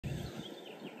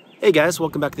Hey guys,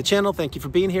 welcome back to the channel. Thank you for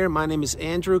being here. My name is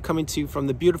Andrew, coming to you from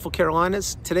the beautiful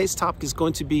Carolinas. Today's topic is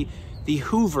going to be the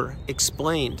Hoover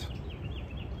explained.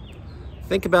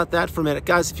 Think about that for a minute.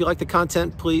 Guys, if you like the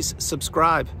content, please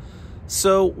subscribe.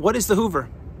 So what is the Hoover?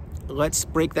 Let's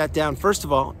break that down. First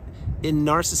of all, in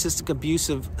narcissistic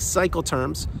abusive cycle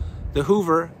terms, the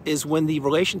Hoover is when the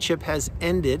relationship has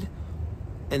ended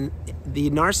and the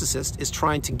narcissist is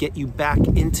trying to get you back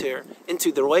into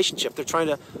the relationship. They're trying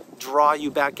to draw you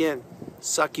back in,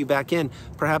 suck you back in.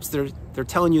 Perhaps they're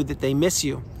telling you that they miss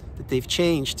you, that they've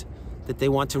changed, that they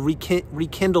want to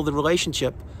rekindle the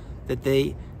relationship, that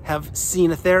they have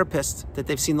seen a therapist, that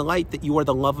they've seen the light, that you are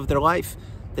the love of their life,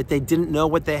 that they didn't know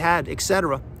what they had,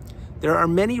 etc. There are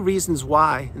many reasons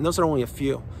why, and those are only a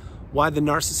few, why the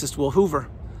narcissist will Hoover.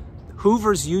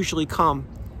 Hoovers usually come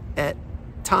at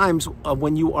times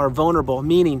when you are vulnerable,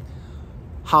 meaning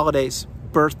holidays,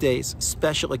 birthdays,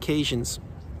 special occasions,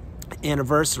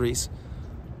 anniversaries,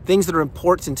 things that are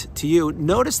important to you.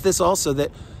 Notice this also,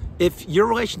 that if your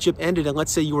relationship ended and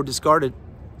let's say you were discarded,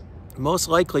 most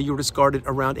likely you were discarded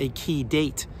around a key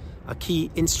date, a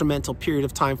key instrumental period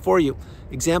of time for you.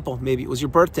 Example, maybe it was your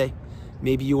birthday.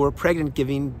 Maybe you were pregnant,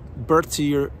 giving birth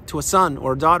to a son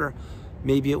or a daughter.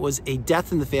 Maybe it was a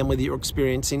death in the family that you were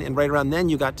experiencing and right around then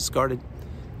you got discarded.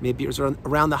 Maybe it was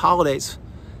around the holidays.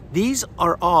 These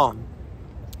are all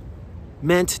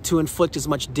meant to inflict as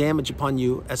much damage upon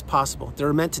you as possible.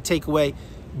 They're meant to take away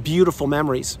beautiful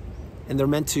memories, and they're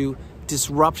meant to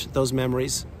disrupt those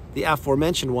memories, the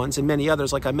aforementioned ones and many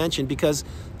others like I mentioned, because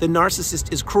the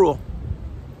narcissist is cruel.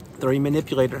 They're a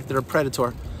manipulator, they're a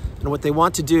predator. And what they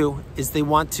want to do is they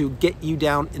want to get you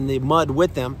down in the mud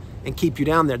with them and keep you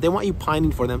down there. They want you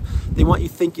pining for them. They want you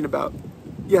thinking about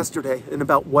yesterday and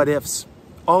about what ifs.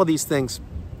 All of these things.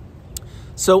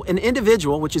 So an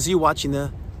individual, which is you watching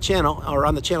the channel or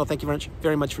on the channel, thank you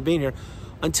very much for being here,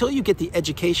 until you get the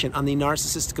education on the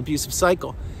narcissistic abusive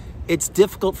cycle, it's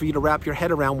difficult for you to wrap your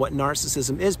head around what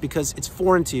narcissism is because it's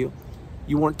foreign to you.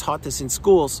 You weren't taught this in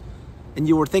schools, and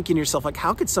you were thinking to yourself, like,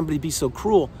 how could somebody be so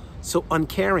cruel, so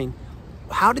uncaring?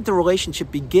 How did the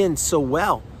relationship begin so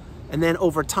well? And then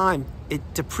over time, it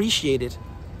depreciated.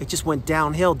 It just went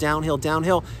downhill, downhill,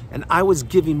 downhill. And I was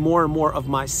giving more and more of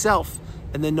myself.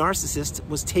 And the narcissist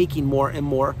was taking more and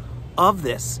more of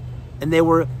this. And they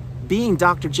were being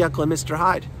Dr. Jekyll and Mr.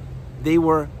 Hyde. They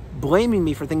were blaming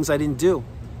me for things I didn't do.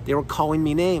 They were calling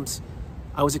me names.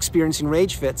 I was experiencing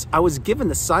rage fits. I was given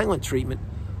the silent treatment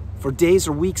for days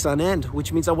or weeks on end,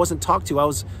 which means I wasn't talked to. I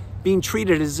was being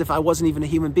treated as if I wasn't even a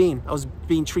human being. I was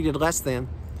being treated less than.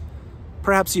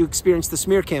 Perhaps you experienced the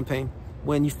smear campaign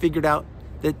when you figured out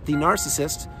that the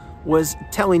narcissist was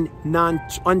telling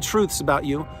untruths about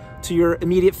you to your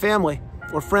immediate family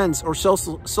or friends or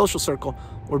social circle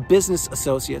or business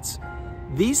associates.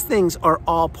 These things are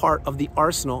all part of the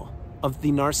arsenal of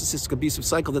the narcissistic abusive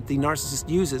cycle that the narcissist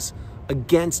uses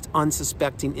against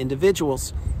unsuspecting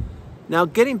individuals. Now,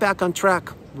 getting back on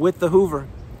track with the Hoover.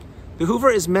 The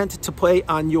Hoover is meant to play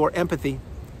on your empathy,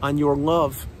 on your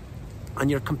love, on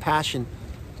your compassion,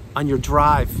 on your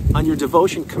drive, on your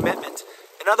devotion, commitment.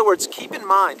 In other words, keep in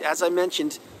mind, as I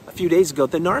mentioned a few days ago,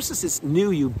 the narcissist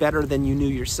knew you better than you knew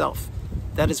yourself.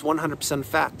 That is 100%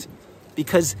 fact,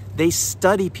 because they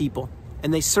study people,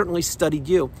 and they certainly studied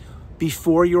you.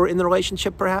 Before you were in the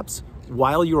relationship, perhaps,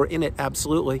 while you were in it,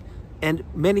 absolutely, and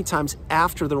many times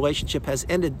after the relationship has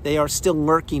ended, they are still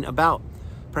lurking about.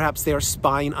 Perhaps they are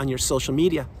spying on your social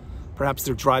media. Perhaps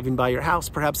they're driving by your house.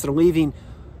 Perhaps they're leaving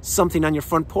something on your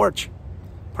front porch.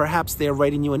 Perhaps they are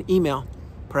writing you an email.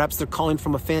 Perhaps they're calling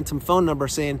from a phantom phone number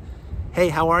saying, hey,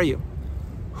 how are you?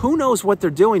 Who knows what they're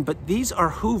doing, but these are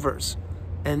Hoovers.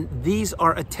 And these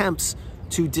are attempts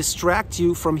to distract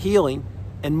you from healing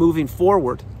and moving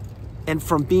forward and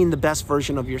from being the best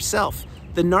version of yourself.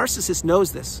 The narcissist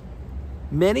knows this.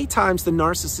 Many times the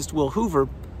narcissist will Hoover.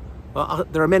 Well,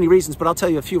 there are many reasons, but I'll tell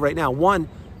you a few right now. One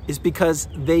is because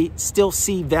they still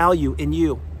see value in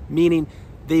you, meaning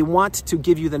they want to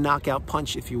give you the knockout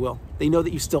punch, if you will. They know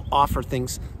that you still offer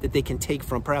things that they can take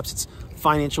from. Perhaps it's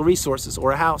financial resources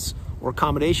or a house or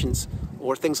accommodations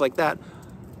or things like that.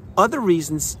 Other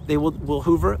reasons they will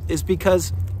Hoover is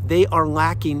because they are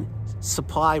lacking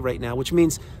supply right now, which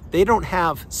means they don't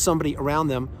have somebody around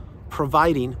them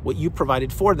providing what you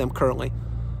provided for them currently.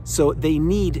 So they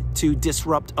need to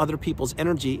disrupt other people's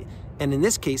energy, and in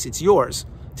this case, it's yours,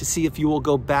 to see if you will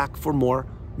go back for more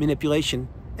manipulation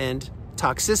and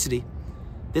toxicity.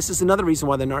 This is another reason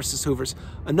why the narcissist Hoovers.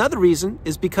 Another reason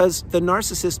is because the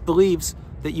narcissist believes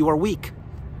that you are weak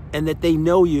and that they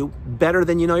know you better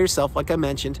than you know yourself, like I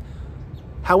mentioned.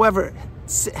 However,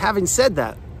 having said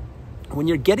that, when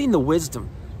you're getting the wisdom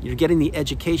You're getting the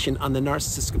education on the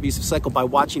narcissistic abusive cycle by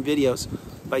watching videos,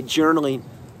 by journaling,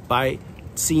 by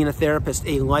seeing a therapist,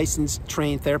 a licensed,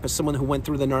 trained therapist, someone who went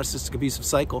through the narcissistic abusive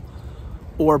cycle,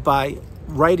 or by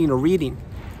writing or reading.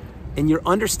 And you're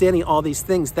understanding all these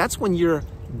things. That's when you're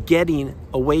getting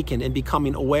awakened and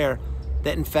becoming aware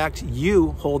that in fact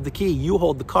you hold the key, you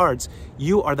hold the cards.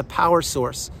 You are the power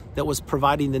source that was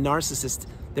providing the narcissist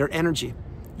their energy.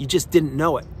 You just didn't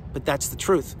know it, but that's the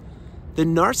truth. The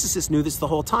narcissist knew this the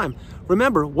whole time.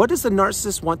 Remember, what does the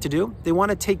narcissist want to do? They want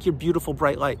to take your beautiful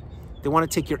bright light. They want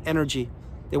to take your energy.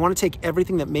 They want to take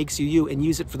everything that makes you you and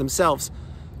use it for themselves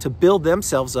to build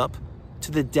themselves up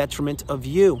to the detriment of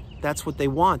you. That's what they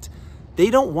want. They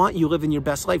don't want you living your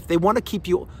best life. They want to keep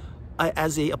you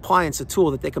as an appliance, a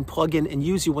tool that they can plug in and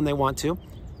use you when they want to,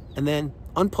 and then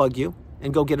unplug you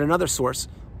and go get another source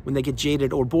when they get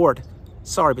jaded or bored.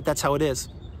 Sorry, but that's how it is.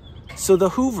 So the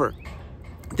Hoover,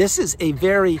 this is a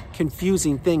very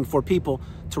confusing thing for people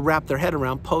to wrap their head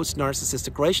around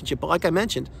post-narcissistic relationship. But like I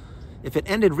mentioned, if it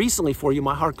ended recently for you,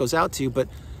 my heart goes out to you, but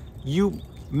you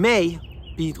may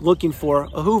be looking for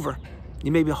a Hoover.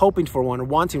 You may be hoping for one or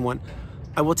wanting one.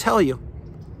 I will tell you,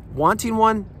 wanting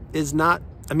one is not,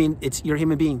 I mean, you're a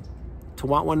human being. To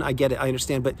want one, I get it, I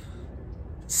understand, but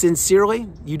sincerely,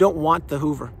 you don't want the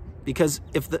Hoover. Because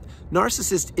if the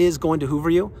narcissist is going to Hoover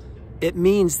you, it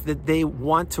means that they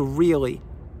want to really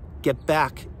get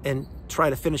back and try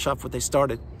to finish off what they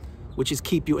started, which is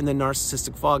keep you in the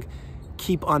narcissistic fog,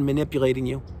 keep on manipulating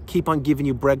you, keep on giving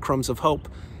you breadcrumbs of hope,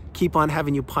 keep on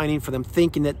having you pining for them,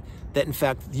 thinking that in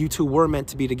fact you two were meant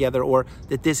to be together, or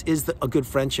that this is a good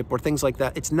friendship, or things like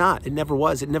that. It's not. It never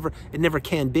was. It never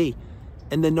can be.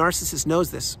 And the narcissist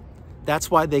knows this. That's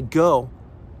why they go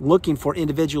looking for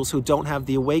individuals who don't have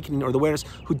the awakening or the awareness,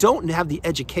 who don't have the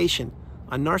education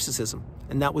on narcissism.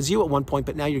 And that was you at one point,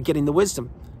 but now you're getting the wisdom,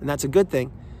 and that's a good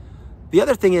thing. The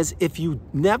other thing is, if you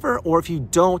never, or if you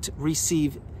don't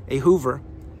receive a Hoover,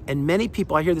 and many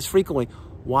people, I hear this frequently,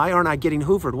 why aren't I getting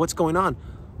Hoovered? What's going on?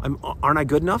 Aren't I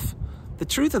good enough? The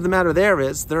truth of the matter there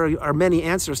is, there are many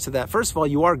answers to that. First of all,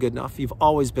 you are good enough. You've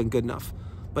always been good enough.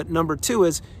 But number two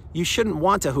is, you shouldn't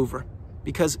want a Hoover.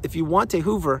 Because if you want a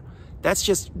Hoover, that's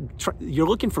just, you're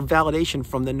looking for validation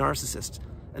from the narcissist.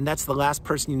 And that's the last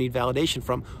person you need validation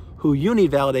from. Who you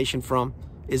need validation from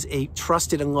is a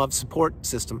trusted and loved support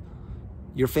system.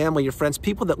 Your family, your friends,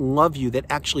 people that love you, that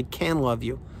actually can love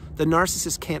you. The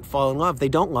narcissist can't fall in love. They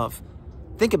don't love.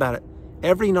 Think about it.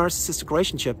 Every narcissistic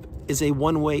relationship is a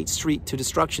one-way street to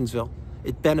Destructionsville.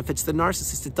 It benefits the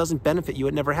narcissist. It doesn't benefit you.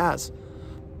 It never has.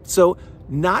 So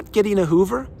not getting a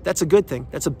Hoover, that's a good thing.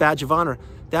 That's a badge of honor.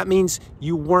 That means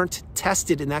you weren't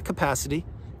tested in that capacity,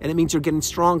 and it means you're getting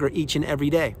stronger each and every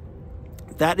day.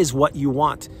 That is what you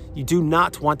want. You do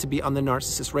not want to be on the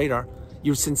narcissist radar.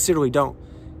 You sincerely don't.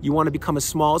 You want to become as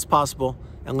small as possible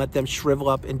and let them shrivel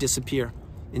up and disappear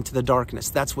into the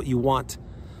darkness. That's what you want.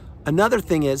 Another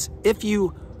thing is, if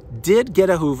you did get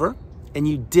a Hoover and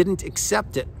you didn't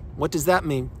accept it, what does that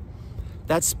mean?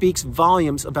 That speaks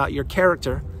volumes about your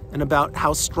character and about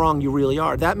how strong you really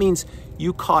are. That means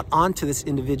you caught on to this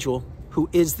individual who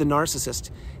is the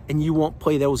narcissist, and you won't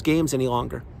play those games any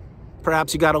longer.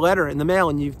 Perhaps you got a letter in the mail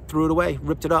and you threw it away,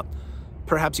 ripped it up.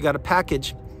 Perhaps you got a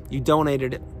package, you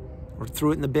donated it or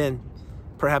threw it in the bin.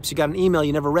 Perhaps you got an email,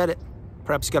 you never read it.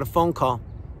 Perhaps you got a phone call,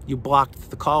 you blocked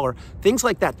the caller. Things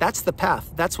like that. That's the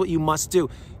path. That's what you must do.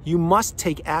 You must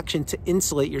take action to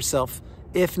insulate yourself.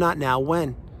 If not now,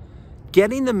 when?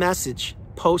 Getting the message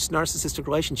post-narcissistic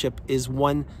relationship is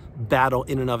one battle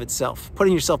in and of itself.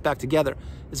 Putting yourself back together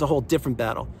is a whole different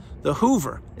battle. The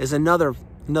Hoover is another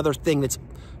thing that's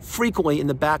frequently in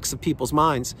the backs of people's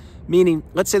minds. Meaning,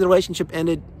 let's say the relationship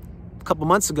ended a couple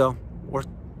months ago or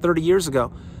 30 years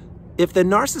ago. If the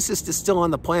narcissist is still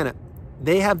on the planet,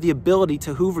 they have the ability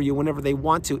to Hoover you whenever they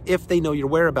want to, if they know your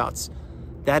whereabouts.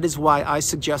 That is why I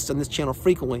suggest on this channel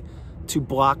frequently to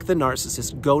block the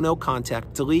narcissist, go no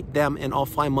contact, delete them and all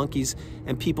flying monkeys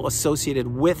and people associated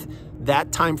with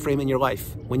that time frame in your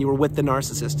life when you were with the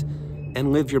narcissist,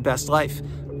 and live your best life.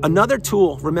 Another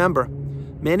tool, remember,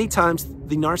 many times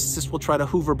the narcissist will try to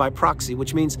Hoover by proxy,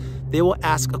 which means they will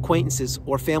ask acquaintances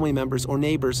or family members or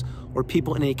neighbors or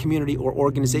people in a community or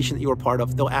organization that you are part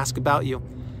of, they'll ask about you.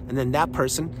 And then that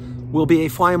person will be a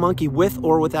flying monkey with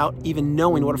or without even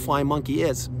knowing what a flying monkey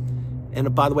is.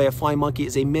 And by the way, a flying monkey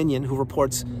is a minion who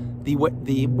reports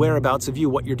the whereabouts of you,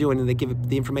 what you're doing, and they give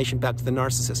the information back to the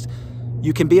narcissist.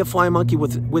 You can be a flying monkey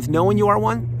with knowing you are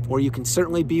one, or you can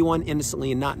certainly be one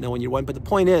innocently and not knowing you're one. But the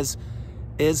point is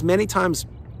many times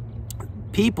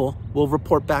people will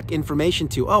report back information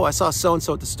to, oh, I saw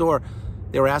so-and-so at the store.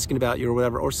 They were asking about you or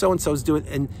whatever, or so-and-so's doing,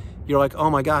 and you're like, oh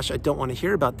my gosh, I don't want to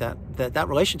hear about that. That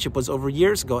relationship was over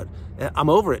years ago. I'm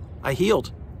over it. I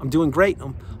healed. I'm doing great.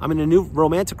 I'm in a new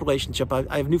romantic relationship.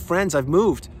 I have new friends. I've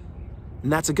moved.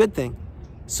 And that's a good thing.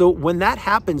 So when that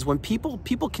happens, when people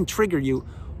can trigger you,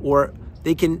 or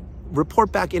they can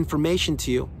report back information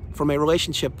to you from a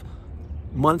relationship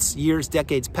months, years,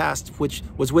 decades past, which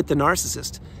was with the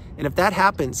narcissist. And if that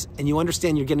happens and you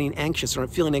understand you're getting anxious or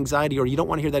feeling anxiety, or you don't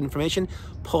want to hear that information,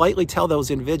 politely tell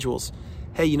those individuals,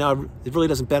 hey, you know, it really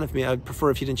doesn't benefit me. I'd prefer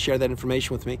if you didn't share that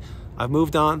information with me. I've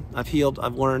moved on, I've healed,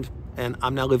 I've learned, and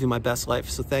I'm now living my best life.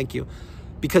 So thank you.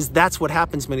 Because that's what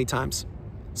happens many times.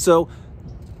 So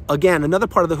again, another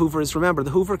part of the Hoover is, remember,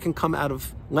 the Hoover can come out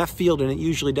of left field, and it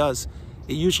usually does.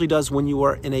 It usually does when you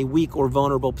are in a weak or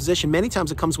vulnerable position. Many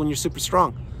times it comes when you're super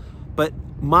strong. But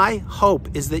my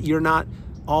hope is that you're not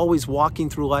always walking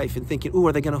through life and thinking, ooh,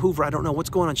 are they going to Hoover? I don't know. What's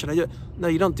going on? Should I do it? No,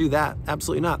 you don't do that.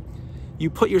 Absolutely not. You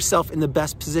put yourself in the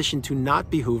best position to not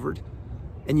be Hoovered,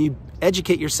 and you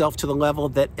educate yourself to the level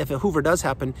that if a Hoover does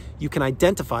happen, you can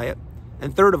identify it.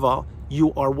 And third of all,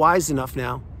 you are wise enough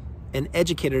now and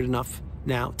educated enough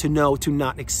now to know to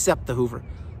not accept the Hoover.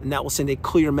 And that will send a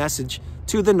clear message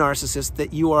to the narcissist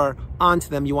that you are onto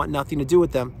them. You want nothing to do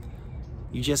with them.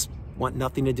 You just want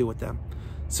nothing to do with them.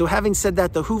 So having said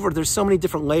that, the Hoover, there's so many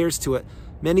different layers to it.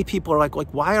 Many people are like,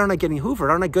 why aren't I getting Hoovered?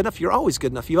 Aren't I good enough? You're always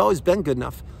good enough. You've always been good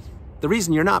enough. The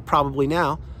reason you're not probably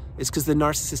now is because the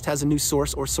narcissist has a new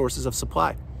source or sources of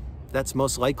supply. That's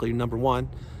most likely number one.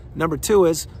 Number two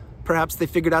is perhaps they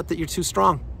figured out that you're too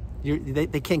strong.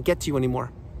 They can't get to you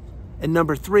anymore. And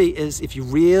number three is, if you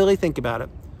really think about it,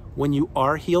 when you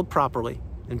are healed properly,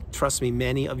 and trust me,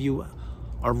 many of you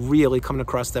are really coming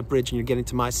across that bridge and you're getting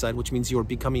to my side, which means you are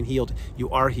becoming healed. You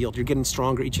are healed. You're getting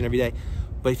stronger each and every day.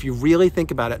 But if you really think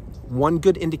about it, one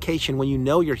good indication when you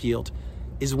know you're healed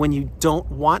is when you don't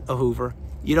want a Hoover,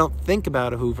 you don't think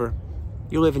about a Hoover,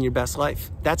 you're living your best life.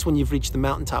 That's when you've reached the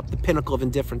mountaintop, the pinnacle of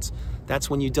indifference. That's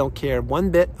when you don't care one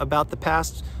bit about the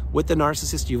past with the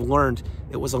narcissist. You've learned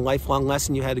it was a lifelong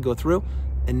lesson you had to go through,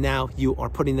 and now you are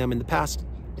putting them in the past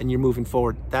and you're moving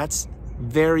forward. That's a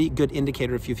very good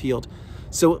indicator if you've healed.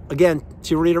 So again,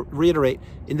 to reiterate,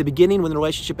 in the beginning when the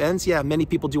relationship ends, yeah, many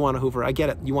people do want a Hoover. I get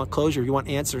it. You want closure, you want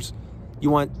answers, you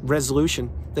want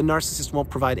resolution. The narcissist won't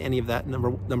provide any of that,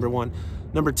 number one.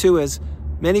 Number two is,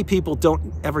 many people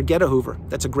don't ever get a Hoover.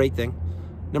 That's a great thing.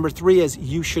 Number three is,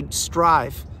 you should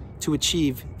strive to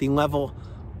achieve the level,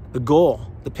 the goal,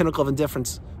 the pinnacle of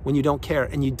indifference when you don't care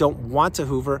and you don't want a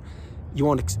Hoover, you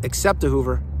won't accept a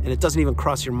Hoover, and it doesn't even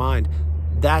cross your mind.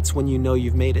 That's when you know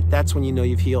you've made it. That's when you know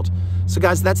you've healed. So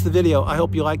guys, that's the video. I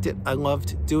hope you liked it. I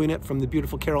loved doing it from the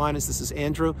beautiful Carolinas. This is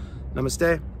Andrew.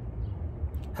 Namaste.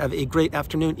 Have a great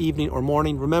afternoon, evening, or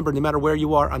morning. Remember, no matter where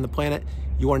you are on the planet,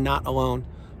 you are not alone.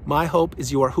 My hope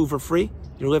is you are Hoover free.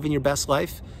 You're living your best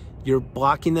life. You're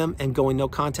blocking them and going no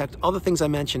contact, all the things I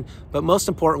mentioned. But most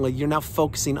importantly, you're now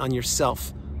focusing on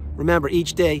yourself. Remember,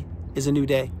 each day is a new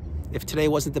day. If today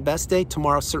wasn't the best day,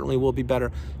 tomorrow certainly will be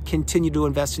better. Continue to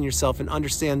invest in yourself and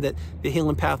understand that the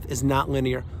healing path is not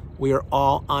linear. We are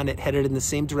all on it, headed in the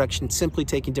same direction, simply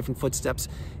taking different footsteps.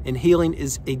 And healing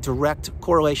is a direct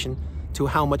correlation to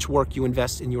how much work you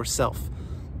invest in yourself.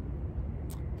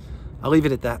 I'll leave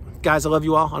it at that. Guys, I love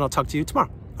you all, and I'll talk to you tomorrow.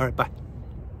 All right, bye.